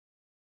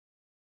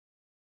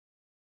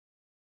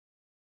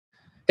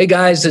Hey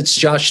guys, it's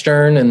Josh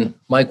Stern and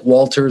Mike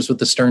Walters with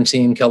the Stern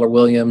team, Keller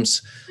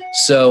Williams.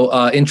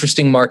 So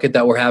interesting market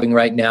that we're having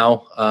right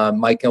now.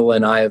 Michael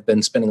and I have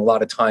been spending a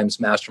lot of times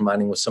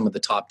masterminding with some of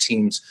the top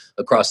teams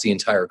across the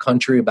entire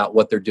country about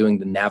what they're doing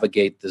to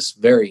navigate this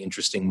very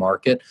interesting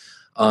market.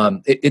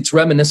 It's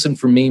reminiscent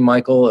for me,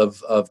 Michael,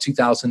 of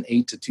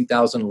 2008 to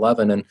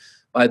 2011. And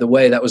by the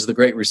way, that was the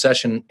Great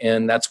Recession.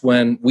 And that's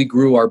when we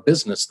grew our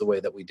business the way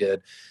that we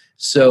did.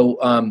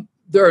 So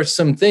there are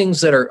some things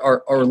that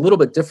are a little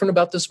bit different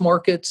about this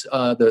market,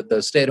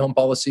 the stay-at-home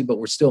policy, but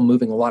we're still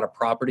moving a lot of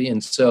property.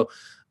 And so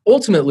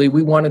ultimately,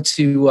 we wanted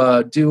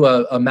to do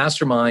a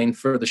mastermind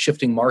for the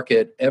shifting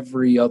market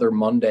every other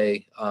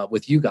Monday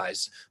with you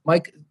guys.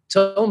 Mike,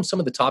 tell them some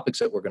of the topics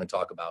that we're going to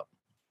talk about.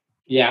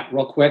 Yeah,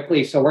 real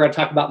quickly. So we're going to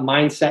talk about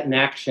mindset and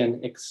action,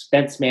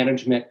 expense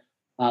management,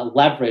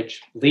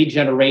 leverage, lead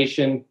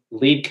generation,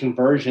 lead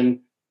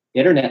conversion,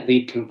 internet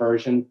lead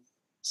conversion,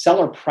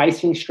 seller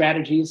pricing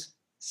strategies,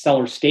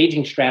 seller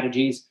staging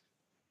strategies,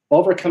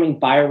 overcoming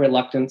buyer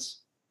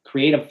reluctance,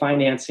 creative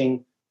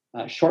financing,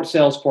 short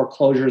sales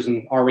foreclosures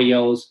and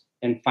REOs,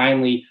 and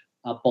finally,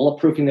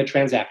 bulletproofing the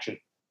transaction.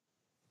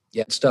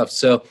 Yeah, stuff.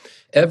 So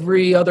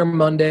every other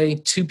Monday,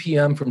 2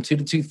 p.m. from 2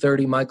 to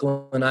 2:30,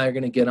 Michael and I are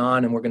going to get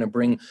on and we're going to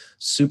bring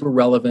super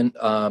relevant,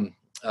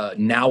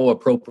 now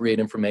appropriate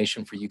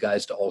information for you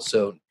guys to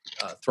also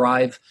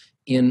thrive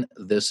in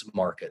this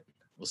market.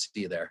 We'll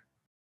see you there.